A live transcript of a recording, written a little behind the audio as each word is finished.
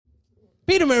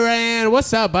Peter Moran,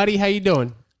 what's up, buddy? How you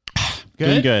doing? Good?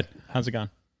 Doing good. How's it going?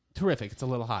 Terrific. It's a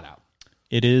little hot out.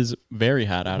 It is very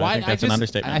hot out. I think that's an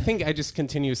understatement. I think I just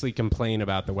continuously complain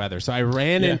about the weather. So I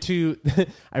ran into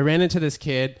this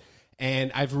kid,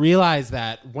 and I've realized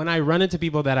that when I run into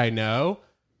people that I know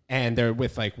and they're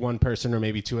with like one person or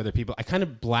maybe two other people, I kind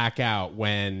of black out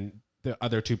when the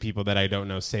other two people that I don't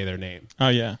know say their name. Oh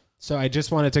yeah. So I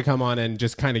just wanted to come on and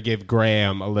just kind of give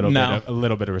Graham a little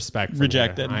bit of respect.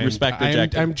 Rejected.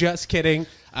 Rejected. I'm just kidding.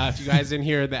 If you guys didn't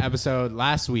hear the episode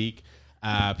last week,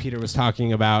 Peter was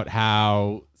talking about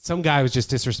how some guy was just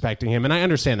disrespecting him, and I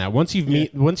understand that. Once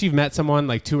you've met someone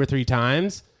like 2 or 3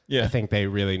 times, I think they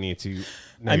really need to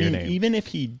know your name. Even if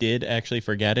he did actually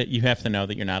forget it, you have to know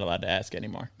that you're not allowed to ask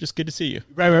anymore. Just good to see you.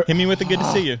 Right. Hit me with the good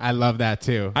to see you. I love that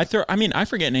too. I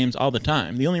forget names all the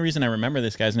time. The only reason I remember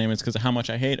this guy's name is because of how much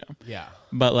I hate him. Yeah.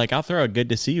 But like, I'll throw a good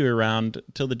to see you around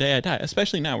till the day I die.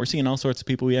 Especially now, we're seeing all sorts of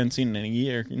people we haven't seen in a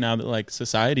year. Now that like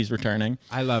society's returning.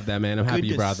 I love that, man. I'm happy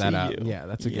you brought that up. Yeah,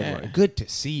 that's a good one. Good to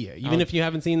see you, even if you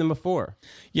haven't seen them before.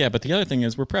 Yeah, but the other thing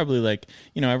is, we're probably like,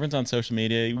 everyone's on social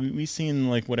media. We've seen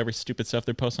like whatever stupid stuff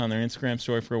they're posting on their Instagram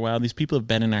story for a while. These people have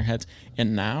been in our heads,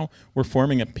 and now we're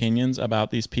forming opinions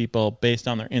about these people based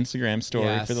on their Instagram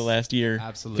story for the last year,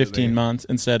 15 months,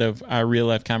 instead of our real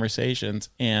life conversations.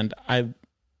 And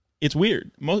it's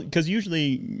weird because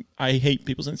usually I hate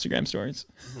people's Instagram stories.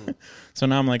 Mm-hmm. So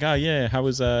now I'm like, oh yeah, how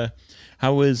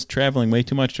was traveling way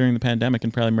too much during the pandemic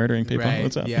and probably murdering people? Right,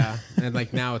 what's up? Yeah, and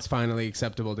like now it's finally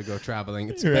acceptable to go traveling.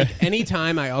 It's like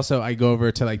anytime I go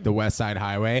over to like the West Side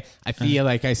Highway, I feel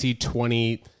like I see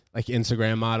 20 like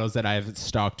Instagram models that I've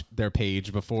stalked their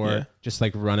page before, just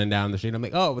like running down the street. I'm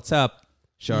like, oh, what's up,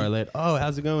 Charlotte? Oh,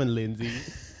 how's it going, Lindsay?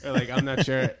 Or like, I'm not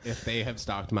sure if they have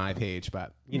stalked my page,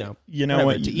 but you know whatever,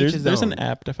 what? There's an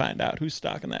app to find out who's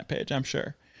stalking that page. I'm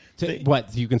sure.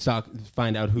 What you can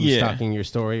find out who's stalking your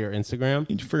story or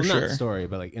Instagram for sure. Not story,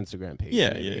 but like Instagram page.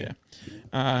 Yeah.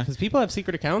 Because people have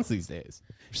secret accounts these days.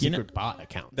 Secret bot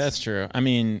accounts. That's true. I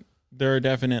mean, there are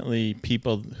definitely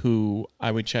people who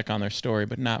I would check on their story,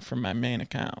 but not from my main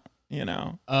account. Oh, you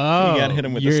got to hit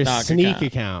them with the stock sneak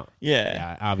account.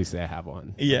 Yeah, obviously I have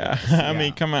one. Yeah, I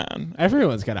mean, come on.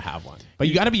 Everyone's got to have one, but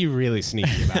you got to be really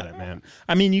sneaky about it, man.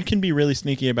 I mean, you can be really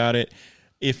sneaky about it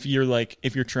if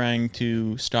you're trying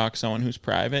to stalk someone who's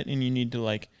private and you need to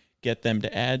like get them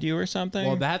to add you or something.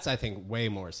 Well, that's I think way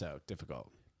more so difficult.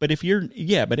 But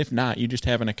if not, you just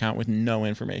have an account with no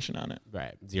information on it.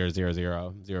 Right. 000,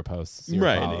 0 posts, 0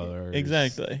 followers.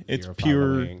 Exactly. It's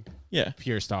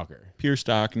pure stalker. Pure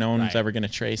stalk. No one's ever going to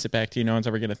trace it back to you. No one's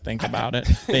ever going to think about it.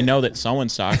 They know that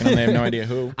someone's stalking them. They have no idea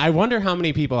who. I wonder how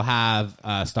many people have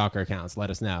stalker accounts. Let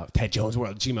us know.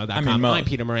 TedJonesWorld@gmail.com. I'm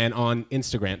Peter Moran on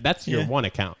Instagram. That's your one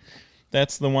account.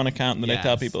 That's the one account that I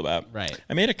tell people about. Right.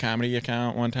 I made a comedy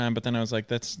account one time, but then I was like,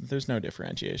 there's no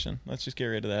differentiation. Let's just get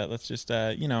rid of that. Let's just,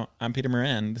 I'm Peter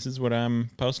Moran. This is what I'm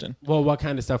posting. Well, what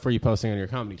kind of stuff were you posting on your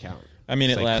comedy account? I mean,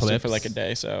 it lasted for like a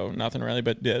day, so nothing really.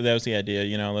 But that was the idea,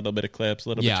 a little bit of clips, a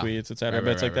little bit of tweets, etc.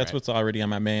 But it's like that's what's already on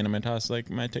my main. I'm gonna toss like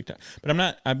my TikTok. But I'm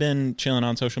not. I've been chilling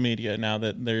on social media now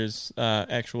that there's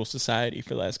actual society for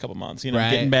the last couple months.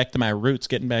 Getting back to my roots,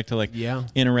 getting back to like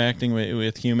interacting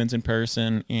with humans in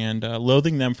person and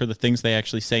loathing them for the things they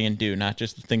actually say and do, not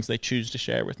just the things they choose to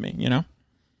share with me.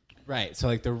 Right. So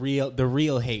like the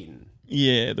real hating.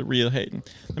 Yeah, the real hating.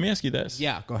 Let me ask you this.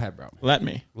 Yeah, go ahead, bro.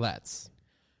 Let's.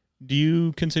 Do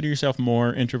you consider yourself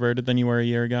more introverted than you were a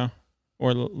year ago,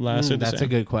 or less? Or the that's same? A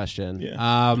good question.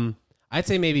 Yeah. I'd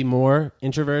say maybe more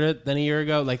introverted than a year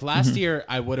ago. Like last year,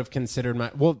 I would have considered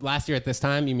last year at this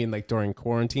time, you mean like during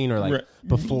quarantine or like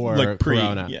before like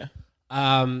Corona? Yeah.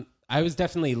 I was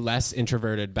definitely less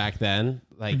introverted back then.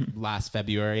 Like last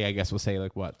February, I guess we'll say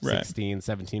like 16,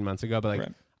 17 months ago. But like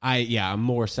I'm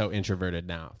more so introverted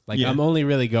now. Like I'm only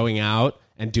really going out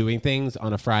and doing things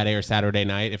on a Friday or Saturday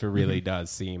night if it really does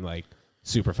seem like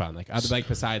super fun. Like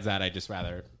besides that, I just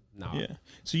rather not. Yeah.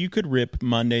 So you could rip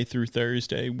Monday through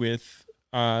Thursday with,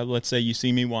 let's say you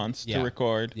see me once to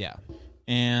record. Yeah.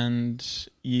 And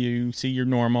you see your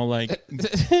normal like.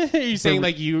 Are you saying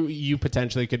like you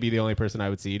potentially could be the only person I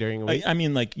would see during a week? I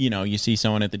mean, like you see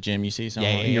someone at the gym, you see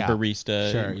someone your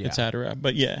barista, etc.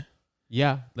 But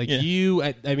Yeah, like you,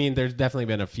 I mean, there's definitely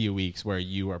been a few weeks where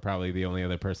you are probably the only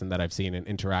other person that I've seen and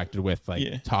interacted with,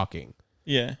 like talking.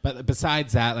 Yeah. But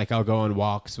besides that, like I'll go on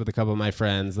walks with a couple of my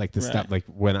friends, like the stuff, like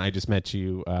when I just met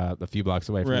you a few blocks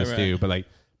away from this dude. But like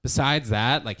besides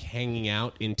that, like hanging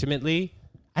out intimately,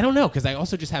 I don't know, because I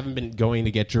also just haven't been going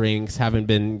to get drinks, haven't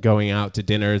been going out to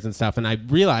dinners and stuff. And I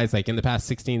realized, like, in the past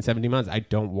 16, 17 months, I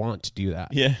don't want to do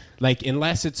that. Yeah. Like,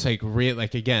 unless it's, like,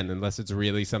 unless it's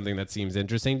really something that seems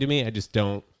interesting to me, I just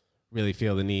don't really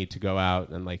feel the need to go out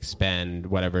and like spend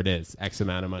whatever it is, X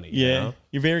amount of money. Yeah, you know?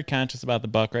 you're very conscious about the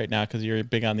buck right now because you're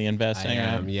big on the investing. I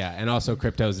am, right? yeah, and also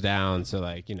crypto's down, so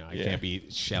like I can't be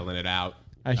shelling it out.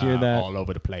 I hear that all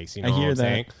over the place. You know I hear what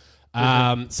I'm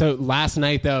that. saying? So last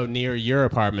night though, near your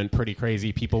apartment, pretty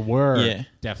crazy. People were Yeah.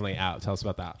 definitely out. Tell us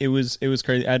about that. It was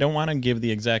crazy. I don't want to give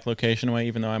the exact location away,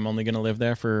 even though I'm only going to live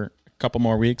there for couple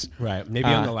more weeks. Right. Maybe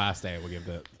on the last day we'll give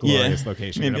the glorious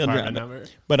location and apartment number.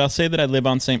 But I'll say that I live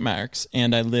on St. Mark's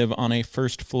and I live on a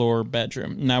first floor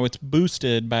bedroom. Now it's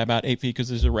boosted by about 8 feet because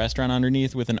there's a restaurant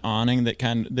underneath with an awning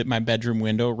that my bedroom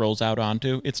window rolls out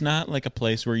onto. It's not like a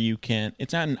place where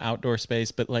it's not an outdoor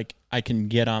space, but like I can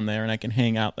get on there and I can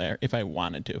hang out there if I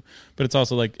wanted to. But it's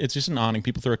also like, it's just an awning.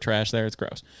 People throw trash there. It's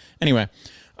gross. Anyway,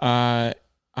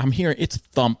 I'm here. It's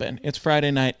thumping. It's Friday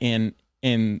night and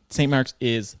St. Mark's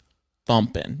is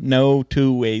thumping. No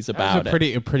two ways about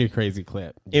it. A pretty crazy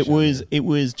clip. It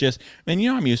was just, and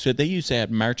I'm used to it. They used to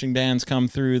have marching bands come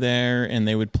through there, and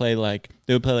they would play like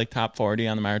top 40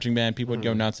 on the marching band. People would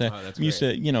go nuts there. Oh, that's I'm used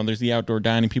to, there's the outdoor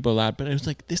dining, people are loud, but it was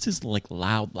like, this is like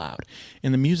loud,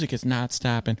 and the music is not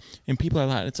stopping, and people are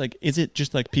loud. It's like, is it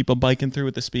just like people biking through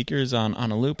with the speakers on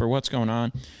a loop, or what's going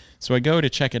on? So I go to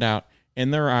check it out,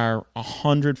 and there are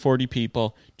 140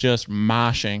 people just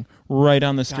moshing right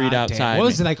on the street outside. What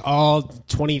was it, like all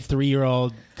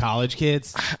 23-year-old college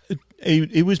kids?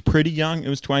 It was pretty young. It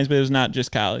was 20s, but it was not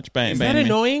just college. Is that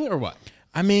annoying or what?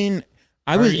 I mean,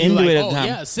 I was into it at the time.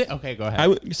 Yeah, okay, go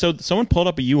ahead. So someone pulled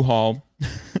up a U-Haul.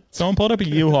 Someone pulled up a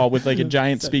U-Haul with like a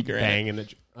giant speaker in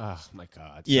it. Oh my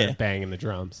God! Yeah, banging the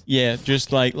drums. Yeah,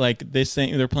 just like this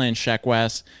thing. They're playing Sheck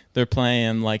West. They're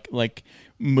playing like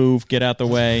Move, Get Out the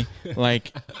Way.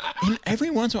 Like, and every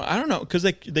once in a while, I don't know, because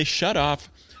they shut off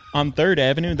on 3rd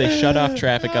Avenue. They shut off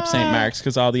traffic up St. Mark's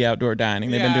because all the outdoor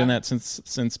dining. They've been doing that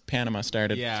since Panama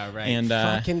started. Yeah, right. And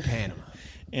fucking Panama.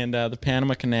 And the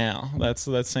Panama Canal. That's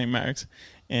St. Mark's.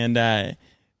 And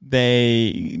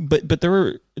but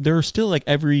there were still like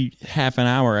every half an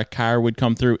hour a car would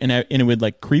come through and it would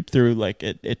like creep through like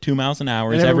at 2 miles an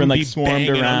hour as everyone like swarmed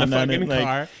around on it. Like,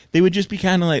 car. They would just be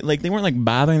kind of like they weren't like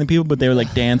bothering the people, but they were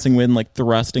like dancing with and like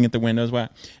thrusting at the windows.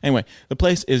 Anyway, the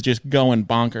place is just going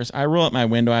bonkers. I roll up my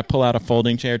window, I pull out a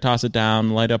folding chair, toss it down,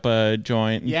 light up a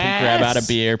joint, and grab out a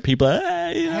beer. People,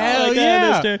 hell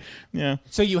yeah. Yeah.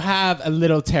 So you have a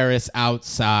little terrace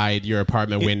outside your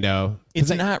apartment window. It's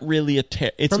not really a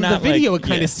terrace. From the video, it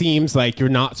kind of seems like you're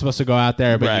not supposed to go out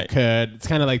there, but you could. It's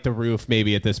kind of like the roof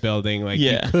maybe at this building. Like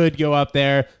you could go up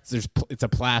there. It's a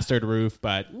plastered roof,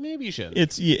 but maybe you should.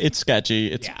 It's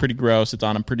sketchy. It's pretty gross. It's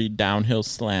on a pretty downhill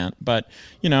slant. But,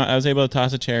 I was able to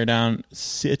toss a chair down,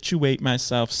 situate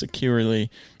myself securely,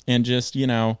 and just,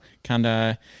 kind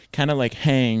of like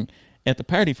hang at the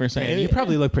party for a second. You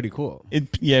probably look pretty cool.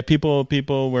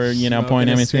 People were,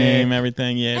 pointing at me, screaming,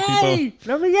 everything. Yeah, hey,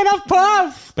 let me get a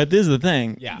puff. But this is the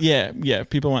thing. Yeah.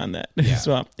 People want that as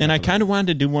well. And definitely. I kind of wanted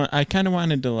to do one. I kind of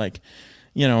wanted to like,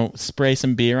 spray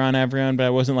some beer on everyone, but I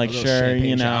wasn't like sure,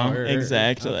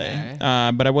 exactly. Okay.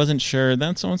 But I wasn't sure.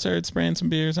 Then someone started spraying some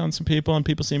beers on some people, and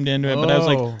people seemed into it. But I was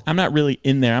like, I'm not really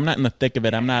in there. I'm not in the thick of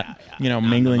it. I'm not,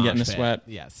 mingling, getting a sweat.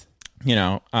 Yes.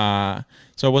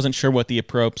 So I wasn't sure what the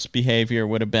appropriate behavior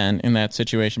would have been in that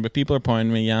situation. But people are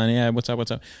pointing me, what's up?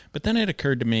 But then it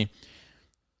occurred to me,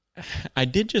 I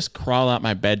did just crawl out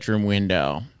my bedroom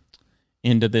window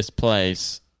into this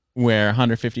place where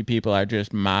 150 people are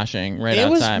just moshing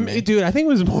outside me. Dude, I think it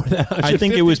was more than 150 I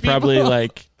think it was people. Probably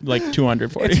like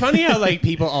 240. It's funny how like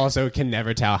people also can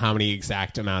never tell how many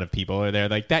exact amount of people are there.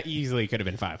 Like that easily could have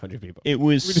been 500 people. It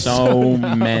was so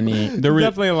many. There were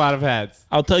definitely a lot of heads.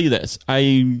 I'll tell you this.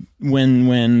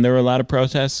 When there were a lot of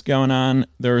protests going on,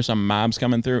 there were some mobs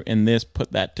coming through, and this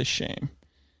put that to shame.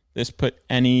 This put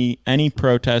any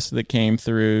protest that came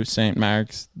through St.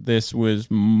 Mark's. This was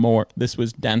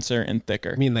denser and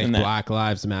thicker. I mean, like Black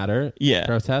Lives Matter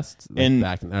protests? Like and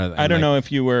I don't know if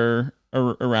you were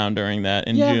around during that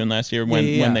in June last year when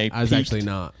they peaked. I was actually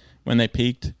not. When they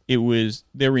peaked, they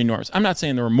were enormous. I'm not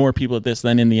saying there were more people at this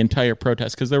than in the entire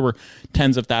protest, because there were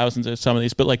tens of thousands of some of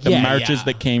these, but like the marches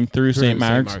that came through St.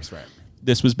 Mark's, right.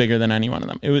 This was bigger than any one of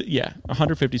them. It was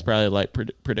 150 is probably a light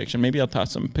prediction. Maybe I'll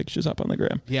toss some pictures up on the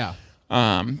gram. Yeah.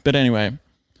 But anyway,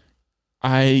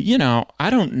 I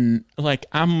don't like.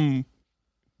 I'm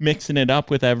mixing it up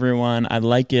with everyone. I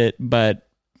like it, but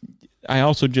I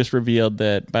also just revealed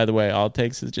that, by the way, all it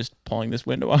takes is just pulling this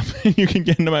window up and you can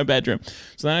get into my bedroom.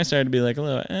 So then I started to be like,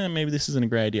 maybe this isn't a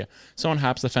great idea. Someone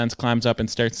hops the fence, climbs up, and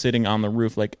starts sitting on the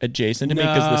roof like adjacent to me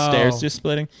because the stairs just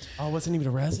splitting. Oh, wasn't even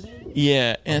a resident?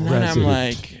 Yeah, and then I'm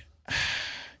like,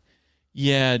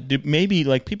 Yeah, maybe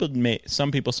like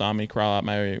some people saw me crawl out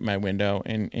my window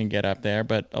and get up there,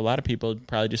 but a lot of people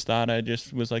probably just thought I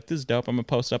just was like, this is dope. I'm gonna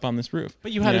post up on this roof.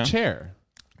 But you had a chair.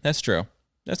 That's true.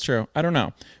 I don't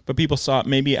know, but people saw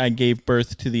maybe I gave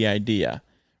birth to the idea.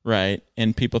 Right,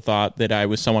 and people thought that I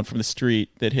was someone from the street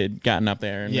that had gotten up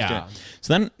there. And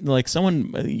so then, like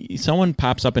someone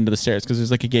pops up into the stairs because there's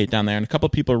like a gate down there, and a couple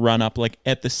of people run up like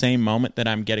at the same moment that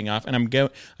I'm getting off, and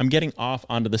I'm getting off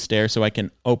onto the stairs so I can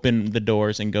open the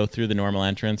doors and go through the normal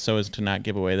entrance, so as to not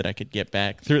give away that I could get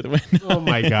back through the window. Oh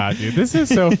my god, dude, this is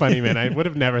so funny, man! I would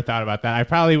have never thought about that. I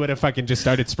probably would have fucking just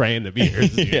started spraying the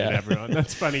beers, dude, at everyone.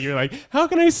 That's funny. You're like, how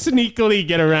can I sneakily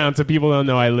get around so people don't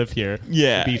know I live here?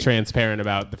 Yeah, be transparent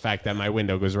about the fact that my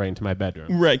window goes right into my bedroom.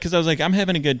 Right, because I was like, I'm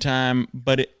having a good time,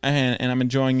 but and I'm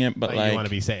enjoying it, but like, you want to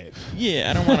be safe. Yeah,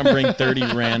 I don't want to bring 30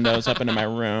 randos up into my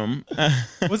room.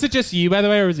 Was it just you, by the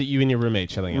way, or was it you and your roommate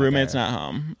chilling out Roommate's there? not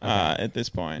home at this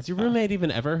point. Is your roommate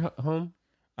even ever home?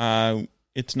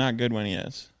 It's not good when he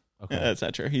is. Okay. That's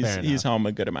not true. He's home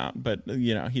a good amount, but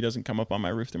he doesn't come up on my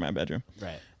roof through my bedroom.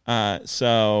 Right.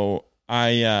 So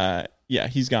I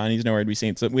he's gone. He's nowhere to be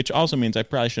seen. So, which also means I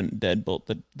probably shouldn't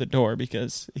deadbolt the door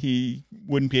because he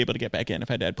wouldn't be able to get back in if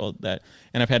I deadbolt that.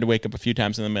 And I've had to wake up a few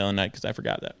times in the middle of the night because I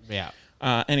forgot that. Yeah.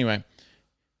 Anyway,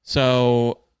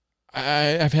 so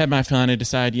I've had my fun. I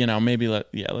decide, maybe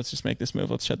let's just make this move.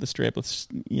 Let's shut the strip. Let's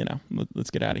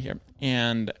get out of here.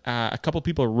 And a couple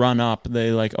people run up.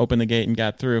 They like open the gate and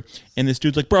got through. And this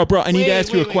dude's like, bro, I need to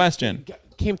ask you a question.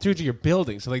 Came through to your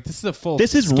building, so like this is a full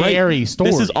scary story.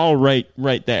 This is all right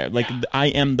there. Like I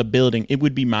am the building. It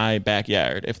would be my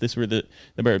backyard if this were the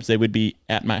Burbs. They would be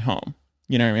at my home.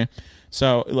 You know what I mean?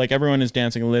 So like everyone is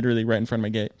dancing literally right in front of my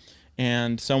gate,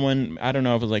 and someone, I don't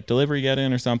know if it was like delivery get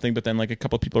in or something, but then like a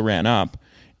couple people ran up,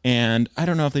 and I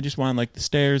don't know if they just wanted like the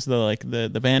stairs,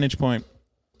 the vantage point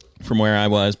from where I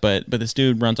was, but this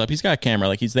dude runs up. He's got a camera,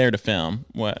 like he's there to film.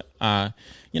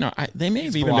 They may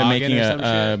have even been making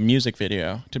a music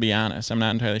video, to be honest. I'm not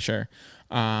entirely sure.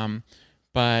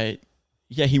 But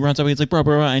yeah, he runs up. He's like,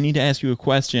 bro, I need to ask you a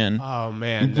question. Oh,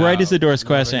 man. Right as the door's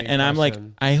question. And I'm like,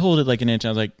 I hold it like an inch. I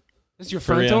was like, this is your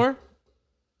front door?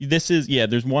 This is,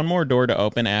 there's one more door to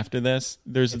open after this.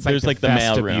 There's like the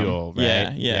mail room.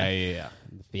 Right? Yeah.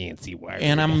 Fancy word.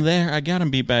 And I'm there. I got him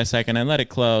beat by a second. I let it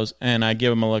close, and I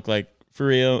give him a look like, for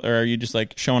real, or are you just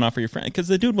like showing off for your friend? Because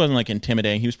the dude wasn't like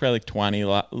intimidating. He was probably like 20,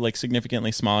 like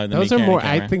significantly smaller than me. Those are more.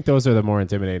 I think those are the more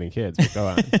intimidating kids. But go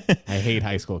on. I hate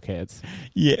high school kids.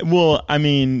 Yeah. Well, I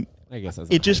mean, I guess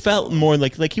it just felt more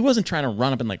like he wasn't trying to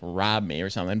run up and like rob me or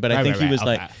something. But I think he was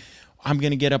like, I'm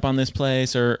gonna get up on this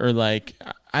place, or like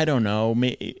I don't know,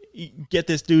 get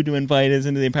this dude to invite us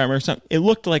into the apartment or something. It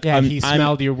looked like he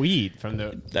smelled your weed from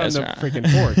the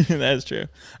freaking porch. That's true.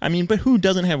 I mean, but who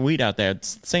doesn't have weed out there?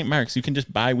 It's St. Mark's. You can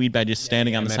just buy weed by just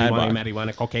standing on the sidewalk.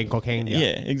 Marijuana, cocaine.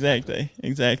 Yeah, exactly.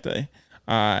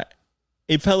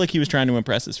 It felt like he was trying to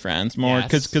impress his friends more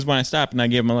because when I stopped and I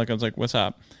gave him a look, I was like, "What's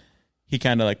up?" He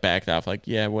kind of like backed off, like,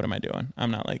 "Yeah, what am I doing?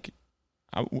 I'm not like,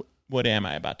 what am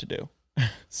I about to do?"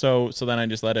 So then I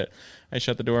just let it. I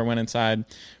shut the door, went inside,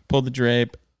 pulled the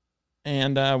drape,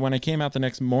 and when I came out the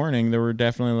next morning, there were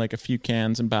definitely like a few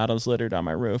cans and bottles littered on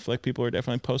my roof. Like people were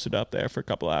definitely posted up there for a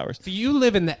couple hours. So you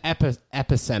live in the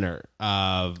epicenter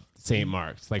of St.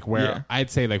 Mark's, like where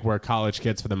I'd say like where college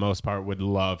kids for the most part would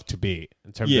love to be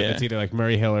in terms of it's either like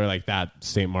Murray Hill or like that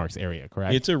St. Mark's area,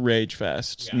 correct? It's a rage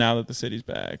fest now that the city's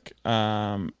back.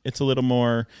 It's a little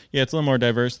more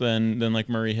diverse than like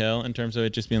Murray Hill in terms of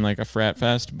it just being like a frat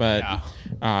fest, but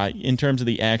in terms of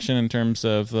the action, in terms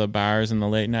of the bars and the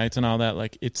late nights and all that,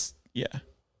 like it's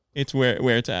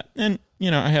where it's at. And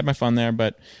I had my fun there,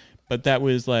 but that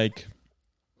was like,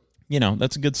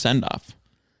 that's a good send off.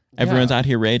 Everyone's out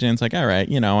here raging. It's like, all right,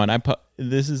 and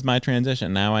this is my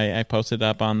transition. Now I posted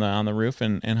up on the roof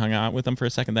and hung out with them for a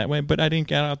second that way, but I didn't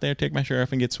get out there, take my shirt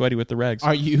off, and get sweaty with the regs.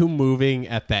 Are you moving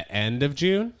at the end of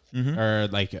June or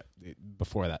like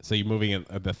before that? So you're moving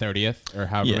at the 30th or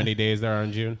however many days there are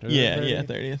in June?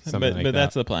 30th. But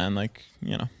that's the plan, like,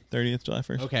 30th, July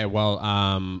 1st. Okay, well,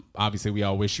 obviously we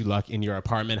all wish you luck in your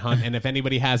apartment hunt. And if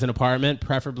anybody has an apartment,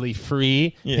 preferably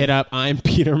free, hit up I'm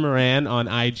Peter Moran on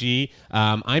IG.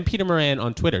 I'm Peter Moran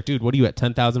on Twitter. Dude, what are you at,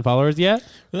 10,000 followers yet?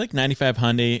 We're like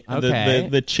 9,500. Okay.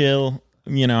 The chill,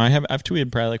 I've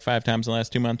tweeted probably like 5 times in the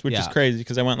last 2 months, which is crazy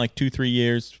because I went like 2-3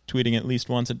 years tweeting at least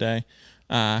once a day.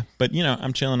 But,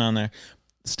 I'm chilling on there.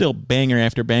 Still banger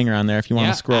after banger on there. If you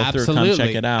want to scroll through, come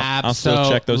check it out. I'll still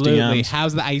check those DMs.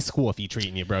 How's the ice coffee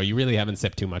treating you, bro? You really haven't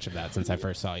sipped too much of that since I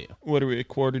first saw you. What are we, a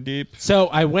quarter deep? So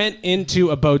I went into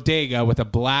a bodega with a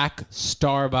black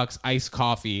Starbucks iced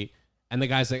coffee, And the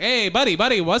guy's like, hey, buddy,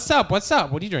 what's up? What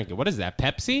are you drinking? What is that,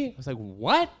 Pepsi? I was like,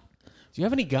 what? Do you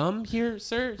have any gum here,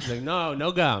 sir? He's like,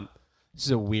 no gum. This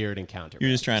is a weird encounter. You're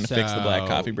just trying to fix the black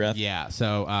coffee breath. Yeah,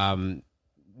 so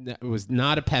it was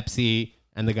not a Pepsi,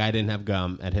 and the guy didn't have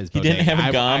gum at his bodega. He didn't have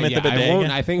a gum at the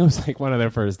bodega? I think it was like one of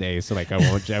their first days, so like I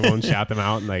won't shout them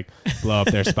out and like blow up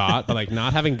their spot, but like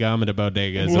not having gum at a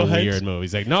bodega is a weird move.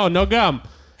 He's like, no gum.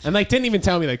 And like didn't even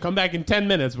tell me like come back in 10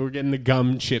 minutes. We're getting the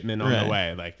gum shipment on the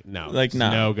way. Like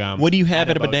no gum. What do you have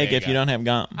at a bodega if you don't have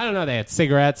gum? I don't know. They had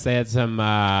cigarettes. They had some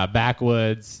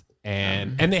backwoods,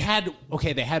 and they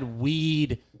had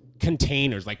weed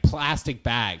containers, like plastic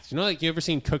bags. You know, like you ever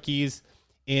seen cookies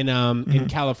in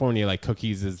California? Like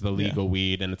cookies is the legal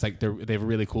weed, and it's like they have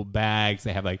really cool bags.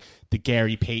 They have like the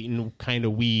Gary Payton kind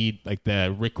of weed, like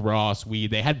the Rick Ross weed.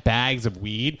 They had bags of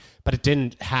weed, but it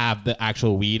didn't have the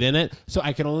actual weed in it. So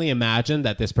I can only imagine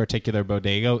that this particular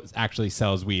bodega actually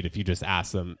sells weed if you just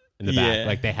ask them in the back.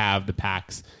 Like they have the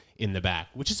packs in the back,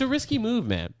 which is a risky move,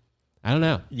 man. I don't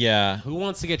know. Yeah. Who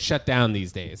wants to get shut down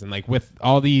these days? And like with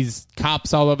all these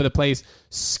cops all over the place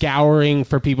scouring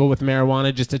for people with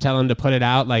marijuana just to tell them to put it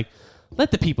out, like let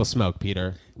the people smoke,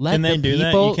 Peter. Can they do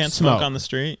that? You can't smoke on the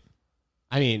street?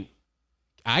 I mean,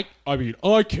 I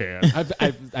can.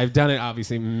 I've done it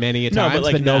obviously many a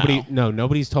times, but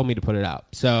nobody's told me to put it out.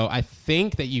 So I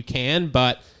think that you can,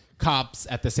 but cops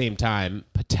at the same time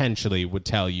potentially would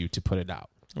tell you to put it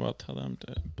out. Well, tell them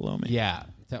to blow me. Yeah.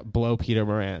 Blow Peter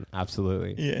Moran,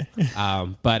 absolutely. Yeah.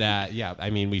 But I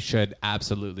mean, we should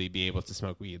absolutely be able to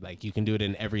smoke weed. Like, you can do it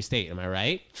in every state. Am I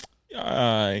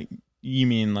right? You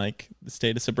mean like the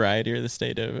state of sobriety or the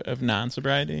state of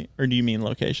non-sobriety? Or do you mean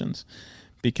locations?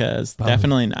 Because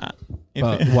definitely not.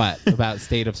 But what? About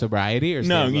state of sobriety or state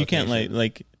No, of you can't location?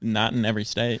 like not in every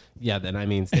state. Yeah, then I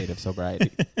mean state of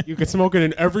sobriety. You can smoke it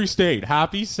in every state.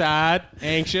 Happy, sad,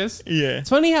 anxious. Yeah. It's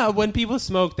funny how when people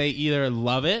smoke, they either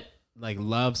love it, like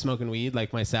love smoking weed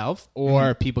like myself,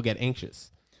 or people get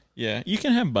anxious. Yeah, you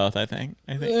can have both, I think.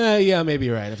 Yeah, maybe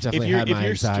you're right. I've definitely had my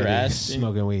you're anxiety stressed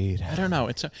smoking weed. I don't know.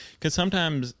 It's because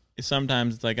sometimes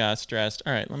it's like stressed.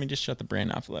 All right, let me just shut the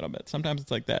brain off a little bit. Sometimes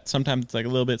it's like that. Sometimes it's like a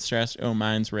little bit stressed. Oh,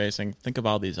 mind's racing. Think of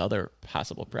all these other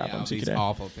possible problems. These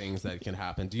awful things that can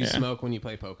happen. Do you smoke when you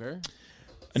play poker?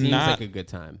 Seems like a good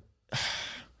time.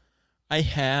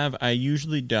 I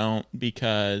usually don't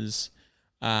because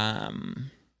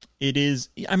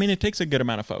it takes a good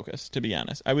amount of focus, to be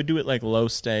honest. I would do it like low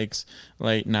stakes,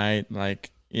 late night,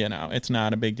 like, it's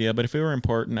not a big deal. But if it were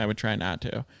important, I would try not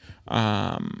to.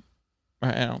 I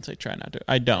don't say try not to.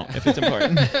 I don't if it's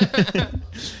important.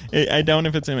 I don't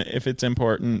if it's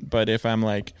important. But if I'm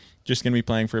like just gonna be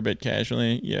playing for a bit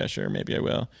casually, yeah, sure, maybe I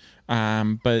will.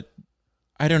 But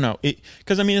I don't know.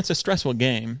 Because it's a stressful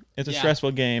game. It's a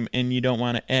stressful game, and you don't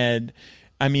want to add.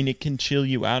 It can chill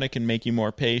you out. It can make you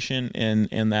more patient,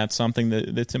 and that's something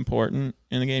that's important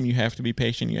in the game. You have to be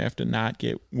patient. You have to not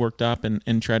get worked up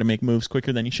and try to make moves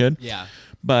quicker than you should. Yeah.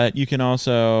 But you can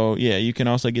also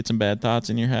get some bad thoughts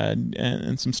in your head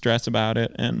and some stress about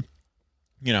it. And,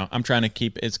 I'm trying to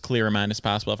keep as clear a mind as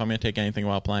possible. If I'm going to take anything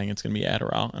while playing, it's going to be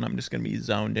Adderall, and I'm just going to be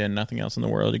zoned in. Nothing else in the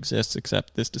world exists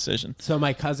except this decision. So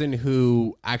my cousin,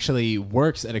 who actually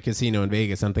works at a casino in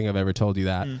Vegas, I don't think I've ever told you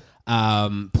that,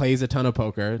 plays a ton of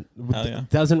poker.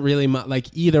 Doesn't really like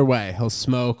either way. He'll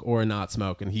smoke or not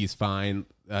smoke, and he's fine.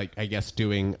 Like I guess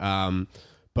doing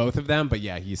both of them. But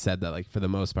yeah, he said that like for the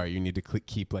most part, you need to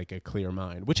keep like a clear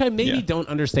mind, which I maybe don't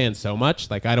understand so much.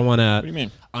 Like I don't want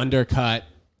to undercut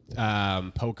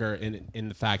poker in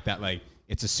the fact that like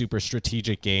it's a super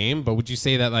strategic game. But would you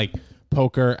say that like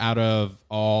poker out of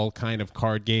all kind of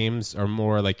card games are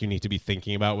more like you need to be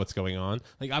thinking about what's going on?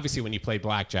 Like obviously when you play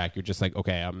blackjack, you're just like,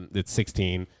 okay, it's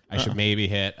 16. I should maybe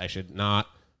hit. I should not.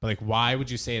 But like, why would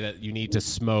you say that you need to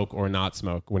smoke or not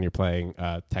smoke when you're playing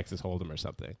Texas Hold'em or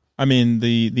something?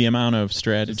 The amount of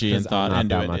strategy and thought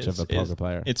into it much of a poker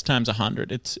player. It's times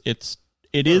 100. It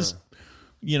is.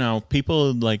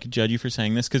 People like judge you for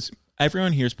saying this because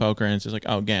everyone hears poker and it's just like,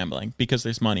 oh, gambling, because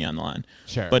there's money on the line.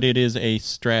 Sure. But it is a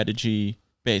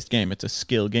strategy-based game. It's a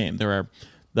skill game. There are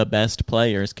the best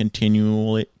players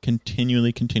continually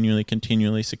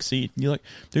succeed.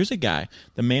 There's a guy,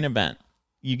 the main event,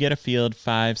 you get a field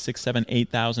 5, 6, 7,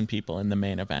 8,000 people in the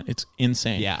main event. It's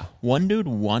insane. Yeah. One dude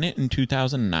won it in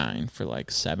 2009 for like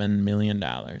 $7 million.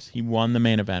 He won the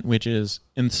main event, which is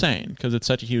insane because it's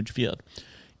such a huge field.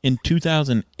 In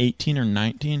 2018 or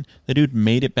 19, the dude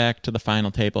made it back to the final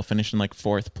table, finishing like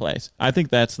 4th place. I think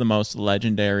that's the most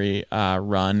legendary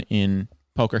run in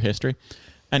poker history.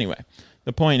 Anyway,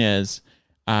 the point is,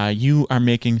 you are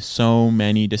making so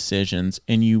many decisions,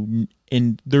 and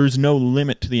and there's no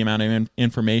limit to the amount of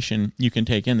information you can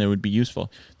take in that would be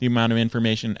useful. The amount of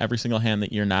information, every single hand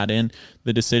that you're not in,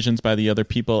 the decisions by the other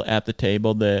people at the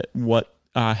table, what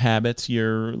habits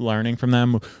you're learning from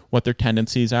them, what their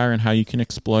tendencies are, and how you can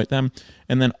exploit them.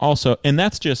 And then also, and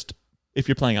that's just if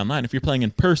you're playing online. If you're playing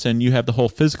in person, you have the whole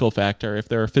physical factor. If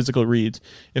there are physical reads,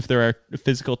 if there are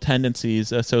physical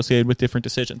tendencies associated with different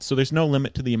decisions. So there's no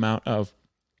limit to the amount of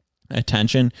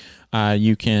attention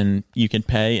you can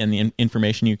pay and the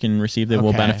information you can receive that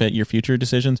will benefit your future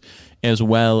decisions, as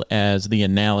well as the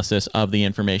analysis of the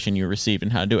information you receive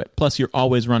and how to do it. Plus, you're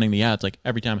always running the odds. Like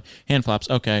every time hand flops,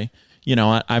 okay,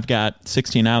 I've got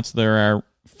 16 outs. There are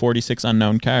 46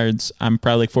 unknown cards. I'm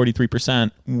probably like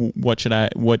 43%.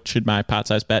 What should my pot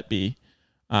size bet be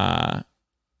to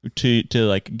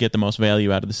like get the most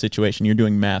value out of the situation? You're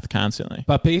doing math constantly.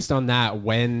 But based on that,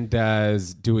 when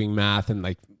does doing math and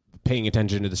like paying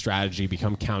attention to the strategy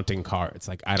become counting cards?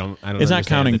 Like I don't it's not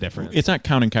counting the difference. It's not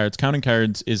counting cards. Counting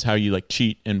cards is how you like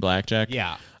cheat in blackjack.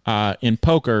 Yeah. In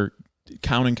poker,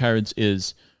 counting cards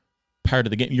is part of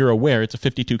the game. You're aware it's a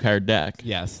 52 card deck.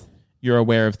 Yes. You're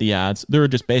aware of the odds. There are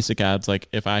just basic odds. Like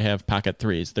if I have pocket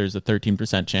threes, there's a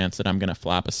 13% chance that I'm going to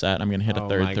flop a set. I'm going to hit a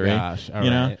third three. Gosh. All you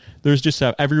right. know, there's just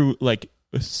every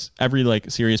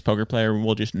serious poker player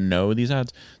will just know these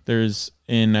odds. There's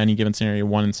in any given scenario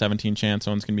 1 in 17 chance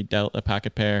someone's going to be dealt a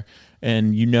pocket pair,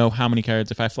 and you know how many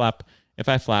cards. If I flop,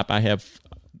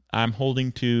 I'm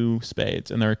holding 2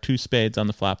 spades, and there are 2 spades on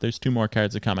the flop. There's 2 more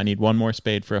cards to come. I need 1 more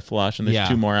spade for a flush, and there's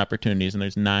 2 more opportunities, and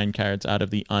there's 9 cards out of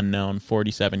the unknown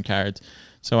 47 cards.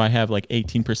 So I have like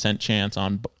 18% chance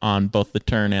on both the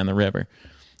turn and the river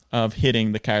of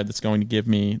hitting the card that's going to give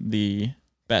me the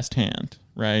best hand,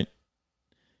 right?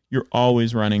 You're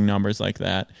always running numbers like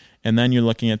that. And then you're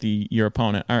looking at your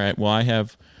opponent. All right, well, I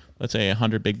have, let's say,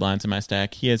 100 big blinds in my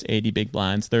stack. He has 80 big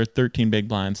blinds. There are 13 big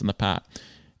blinds in the pot.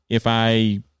 If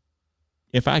I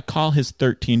call his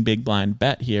 13 big blind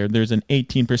bet here, there's an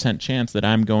 18% chance that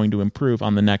I'm going to improve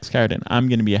on the next card, and I'm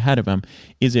going to be ahead of him.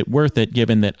 Is it worth it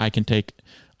given that I can take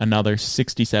another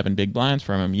 67 big blinds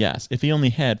from him? Yes. If he only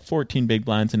had 14 big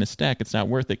blinds in his stack, it's not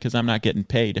worth it because I'm not getting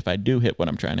paid if I do hit what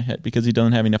I'm trying to hit because he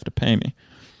doesn't have enough to pay me.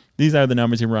 These are the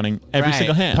numbers you're running every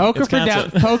single hand. Poker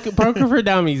for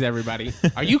dummies, everybody.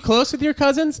 Are you close with your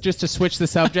cousins? Just to switch the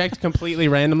subject completely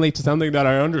randomly to something that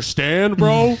I understand,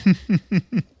 bro.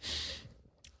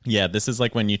 Yeah, this is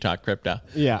like when you talk crypto.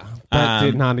 Yeah,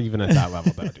 but not even at that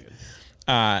level, though, dude.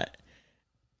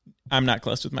 I'm not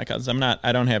close with my cousins.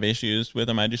 I don't have issues with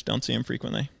them. I just don't see them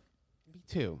frequently. Me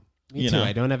too.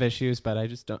 I don't have issues, but I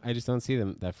just don't see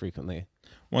them that frequently.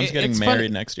 One's getting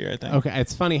married next year, I think. Okay,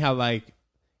 it's funny how like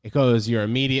it goes your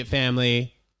immediate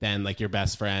family, then like your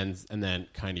best friends, and then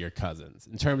kind of your cousins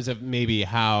in terms of maybe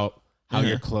how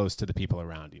you're close to the people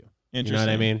around you. You know what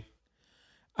I mean?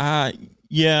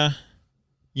 Yeah.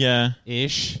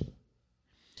 Ish.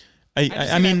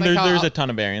 I mean, there's a ton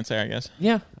of variance there, I guess.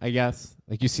 Yeah, I guess.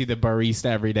 Like you see the barista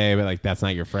every day, but like that's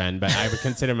not your friend. But I would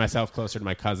consider myself closer to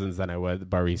my cousins than I would the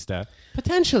barista.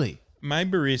 Potentially. My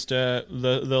barista,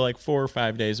 the like 4 or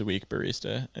 5 days a week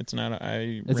barista. It's not.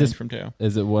 I range from 2.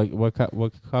 Is it what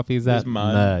coffee is that? It's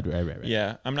Mud. Right.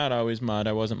 Yeah, I'm not always Mud.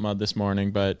 I wasn't Mud this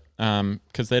morning, but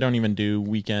because they don't even do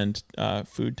weekend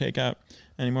food takeout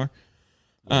anymore.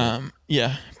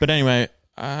 Yeah, but anyway,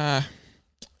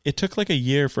 it took like a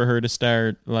year for her to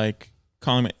start like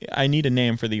calling me. I need a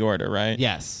name for the order, right?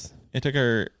 Yes. It took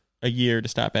her a year to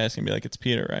stop asking, be like, it's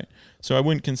Peter, right? So I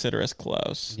wouldn't consider us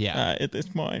close. Yeah. At this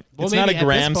point, Well, it's not a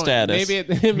gram status.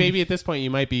 Maybe at this point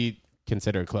you might be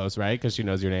considered close, right? Because she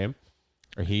knows your name,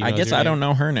 or he. I guess I don't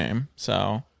know her name,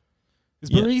 so.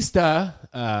 Is barista?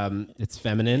 It's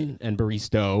feminine, and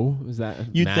baristo is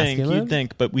that masculine? You'd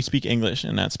think, but we speak English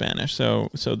and not Spanish, so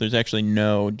there's actually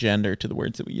no gender to the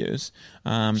words that we use.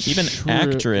 Even True.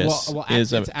 Actress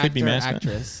could be masculine.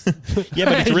 Actress. Yeah,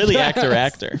 but it's really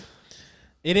actor.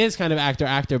 It is kind of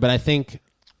actor, but I think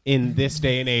in this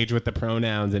day and age with the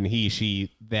pronouns and he,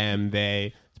 she, them,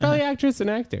 they, it's probably actress and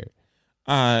actor.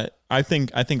 I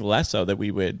think less so that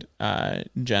we would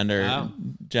gender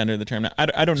the term.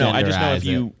 I don't know. I just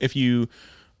know if you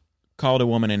called a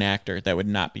woman an actor, that would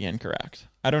not be incorrect.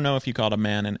 I don't know if you called a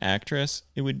man an actress,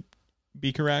 it would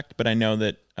be correct. But I know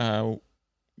that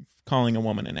calling a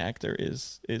woman an actor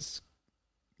is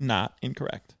not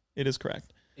incorrect. It is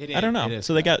correct. I don't know.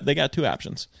 So correct. they got 2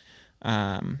 options.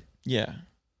 Yeah.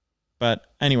 But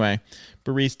anyway,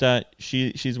 barista,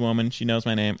 she's a woman. She knows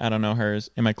my name. I don't know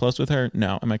hers. Am I close with her?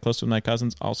 No. Am I close with my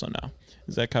cousins? Also no.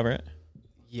 Does that cover it?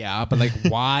 Yeah, but like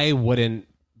why wouldn't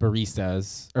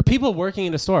baristas or people working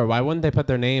in a store, why wouldn't they put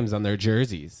their names on their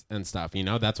jerseys and stuff? You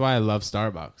know, that's why I love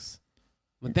Starbucks.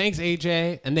 Well, thanks,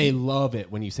 AJ. And they love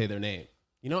it when you say their name.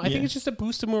 You know, I think it's just a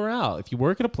boost of morale. If you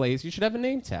work at a place, you should have a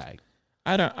name tag.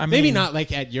 I mean, maybe not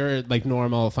like at your like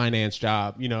normal finance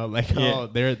job, you know, like, oh,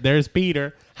 there's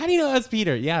Peter. How do you know that's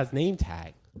Peter? Yeah, his name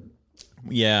tag.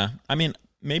 Yeah. I mean,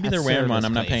 maybe they're wearing one.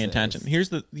 I'm not paying attention. Here's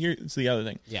the other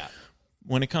thing. Yeah.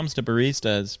 When it comes to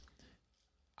baristas,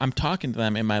 I'm talking to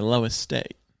them in my lowest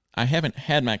state. I haven't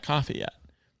had my coffee yet.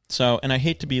 So, and I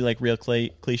hate to be like real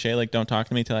cliche, like don't talk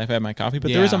to me till I've had my coffee,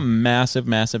 but there is a massive,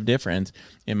 massive difference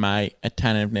in my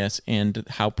attentiveness and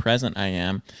how present I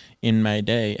am in my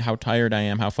day, how tired I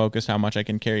am, how focused, how much I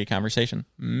can carry a conversation.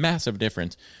 Massive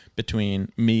difference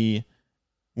between me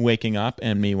waking up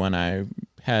and me when I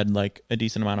had like a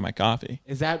decent amount of my coffee.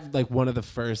 Is that like one of the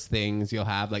first things you'll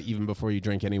have, like even before you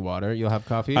drink any water, you'll have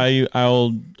coffee?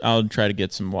 I'll try to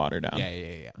get some water down.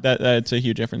 Yeah. That's a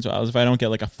huge difference. If I don't get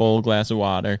like a full glass of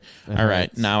water, all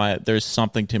right, now there's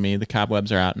something to me. The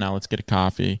cobwebs are out. Now let's get a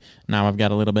coffee. Now I've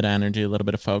got a little bit of energy, a little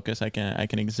bit of focus. I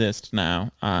can exist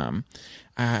now.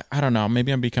 I don't know.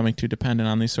 Maybe I'm becoming too dependent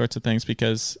on these sorts of things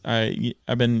because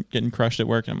I've been getting crushed at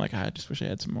work, and I'm like, I just wish I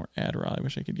had some more Adderall. I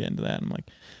wish I could get into that. And I'm like,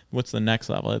 what's the next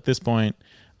level? At this point,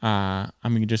 I'm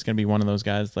just going to be one of those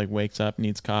guys that like wakes up,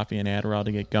 needs coffee and Adderall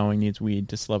to get going, needs weed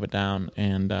to slow it down,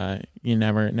 and you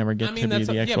never get to be the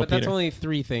actual Yeah, but that's Peter. only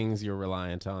 3 things you're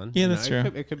reliant on. Yeah, that's true.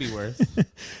 It could be worse.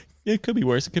 It could be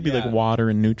worse. It could be like water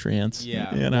and nutrients.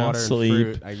 Yeah, you know, water sleep.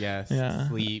 and fruit, I guess. Yeah.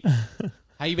 Sleep.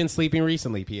 How you been sleeping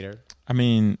recently, Peter? I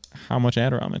mean, how much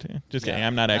Adderall am I taking? Just kidding.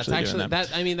 I'm not actually doing that.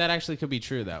 That actually could be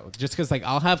true though. Just because like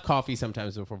I'll have coffee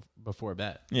sometimes before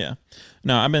bed. Yeah.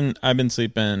 No, I've been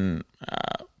sleeping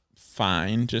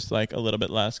fine, just like a little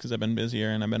bit less because I've been busier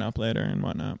and I've been up later and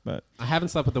whatnot. But I haven't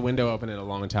slept with the window open in a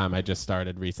long time. I just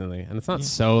started recently, and it's not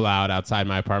so loud outside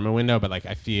my apartment window, but like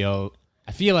I feel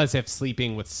as if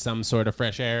sleeping with some sort of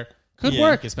fresh air could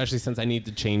work, especially since I need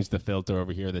to change the filter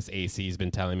over here. This AC has been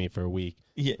telling me for a week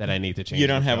that I need to change. You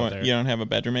don't have a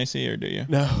bedroom AC, or do you?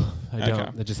 No, I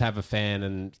don't. I just have a fan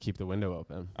and keep the window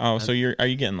open. Oh, so are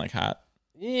you getting like hot?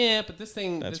 Yeah, but this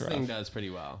thing does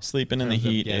pretty well. Sleeping in the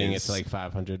heat, getting it to like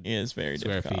 500 is very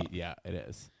square difficult. feet. Yeah, it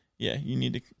is. Yeah, you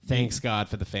need to. Thanks God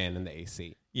for the fan and the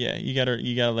AC. Yeah, you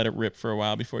gotta let it rip for a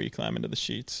while before you climb into the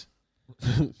sheets.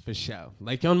 For sure,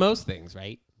 like on most things,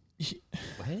 right?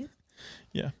 What?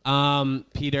 Yeah.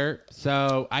 Peter,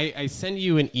 so I sent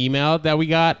you an email that we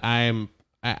got. I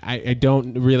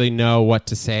don't really know what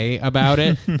to say about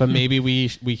it, but maybe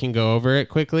we can go over it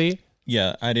quickly.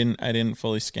 Yeah, I didn't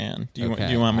fully scan. Do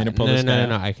you want me to pull this guy?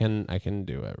 No. I can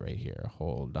do it right here.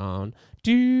 Hold on.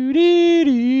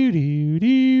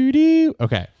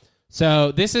 Okay.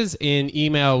 So this is an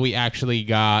email we actually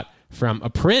got from a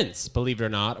prince, believe it or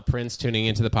not, a prince tuning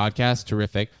into the podcast.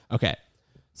 Terrific. Okay.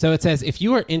 So it says, if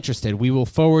you are interested, we will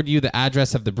forward you the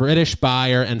address of the British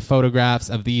buyer and photographs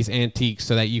of these antiques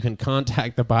so that you can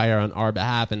contact the buyer on our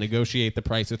behalf and negotiate the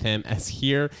price with him, as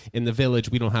here in the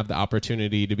village, we don't have the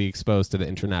opportunity to be exposed to the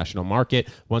international market.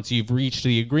 Once you've reached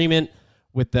the agreement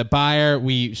with the buyer,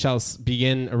 we shall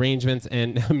begin arrangements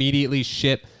and immediately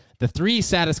ship the 3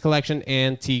 Satis Collection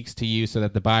antiques to you so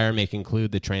that the buyer may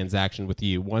conclude the transaction with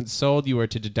you. Once sold, you are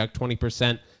to deduct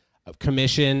 20% of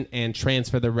commission and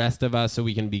transfer the rest of us so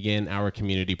we can begin our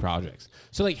community projects.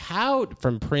 So like how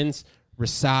from Prince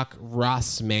Rasak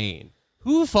Rosmain,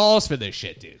 who falls for this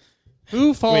shit, dude?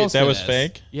 Who falls Wait, that for was this?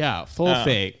 fake? Yeah, full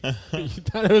fake. You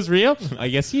thought it was real? I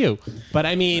guess you. But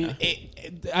I mean,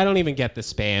 I don't even get the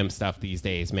spam stuff these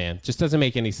days, man. Just doesn't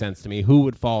make any sense to me. Who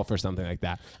would fall for something like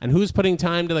that? And who's putting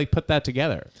time to like put that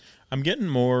together? I'm getting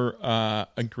more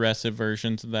aggressive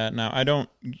versions of that now.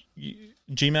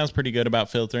 Gmail's pretty good about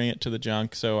filtering it to the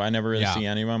junk, so I never really see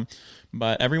any of them.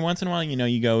 But every once in a while,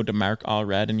 you go to mark all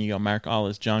red and you go mark all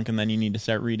as junk, and then you need to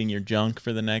start reading your junk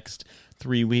for the next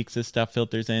 3 weeks as stuff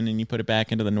filters in and you put it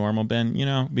back into the normal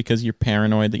bin, because you're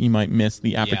paranoid that you might miss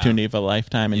the opportunity of a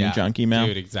lifetime in your junk email.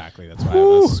 Dude, exactly. That's why I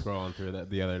was scrolling through that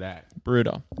the other day.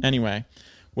 Brutal. Anyway,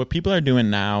 what people are doing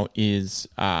now is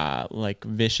like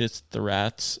vicious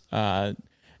threats,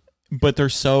 but they're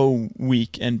so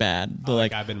weak and bad.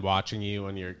 Like I've been watching you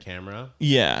on your camera.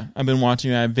 Yeah, I've been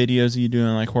watching. I have videos of you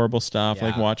doing like horrible stuff,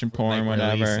 like watching porn, like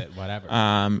whatever. Whatever.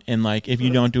 And like if you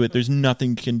don't do it, there's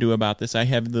nothing you can do about this. I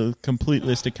have the complete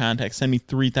list of contacts. Send me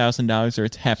 $3,000 or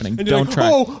it's happening. And don't like, try.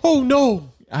 Oh no.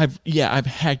 I've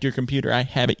hacked your computer. I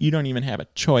have it. You don't even have a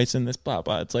choice in this blah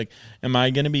blah. It's like, am I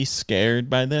gonna be scared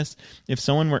by this? If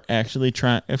someone actually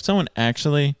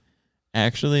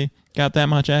got that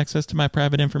much access to my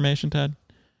private information, Ted,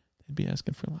 they'd be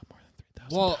asking for a lot more than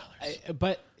Well,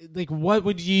 but like, what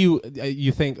would you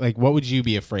think? Like, what would you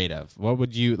be afraid of? What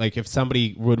would you like if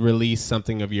somebody would release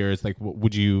something of yours? Like,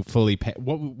 would you fully pay?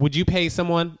 What would you pay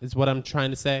someone? Is what I'm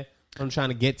trying to say. What I'm trying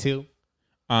to get to.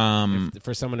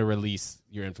 For someone to release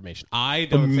your information, I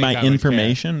don't think my I would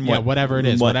information. care. Yeah, whatever it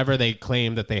is, whatever they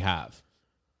claim that they have,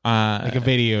 like a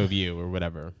video of you or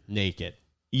whatever, naked.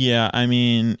 Yeah, I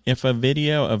mean, if a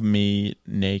video of me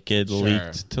naked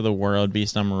leaked to the world via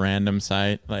some random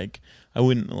site, like, I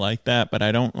wouldn't like that, but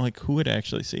I don't, like, who would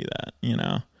actually see that, you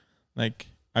know? Like,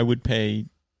 I would pay,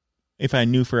 if I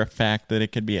knew for a fact that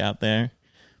it could be out there,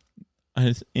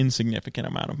 an insignificant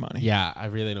amount of money. Yeah, I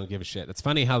really don't give a shit. It's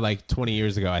funny how, like, 20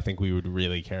 years ago, I think we would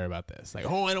really care about this. Like,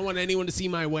 I don't want anyone to see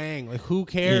my wang. Like, who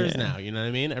cares now? You know what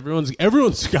I mean?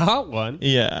 Everyone's got one.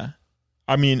 Yeah.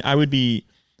 I mean, I'd hate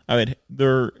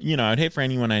for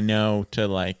anyone I know to,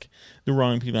 like, the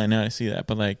wrong people I know to see that,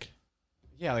 but, like,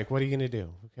 yeah, like, what are you gonna do?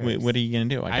 What are you gonna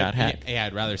do? I got hacked. Yeah,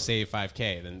 I'd rather save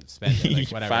 $5,000 than spend it, like,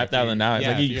 whatever. $5,000.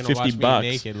 I give you $50.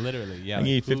 Naked, literally, yeah. I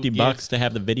give you $50 to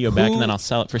have the video back, and then I'll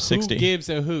sell it for $60. Who gives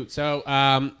a hoot? So,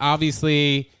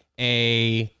 obviously,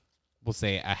 we'll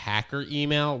say a hacker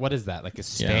email. What is that? Like a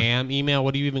spam email?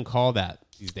 What do you even call that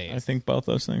these days? I think both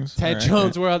those things.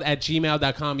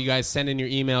 TedJonesWorld@gmail.com. You guys send in your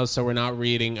emails, so we're not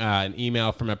reading an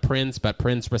email from a Prince, but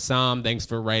Prince Rassam. Thanks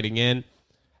for writing in.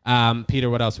 Peter,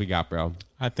 what else we got, bro?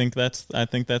 I think that's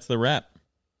the wrap.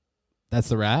 That's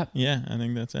the wrap? Yeah, I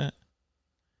think that's it.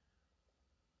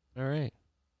 All right.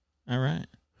 All right.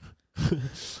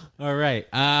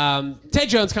 Ted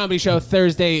Jones Comedy Show,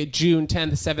 Thursday, June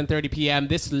 10th, 7:30 p.m.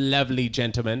 This lovely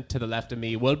gentleman to the left of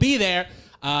me will be there,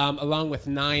 along with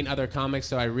 9 other comics,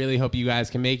 so I really hope you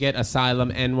guys can make it.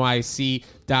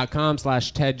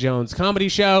 AsylumNYC.com/Ted Jones Comedy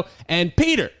Show. And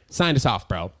Peter, sign us off,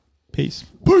 bro. Peace.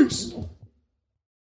 Peace.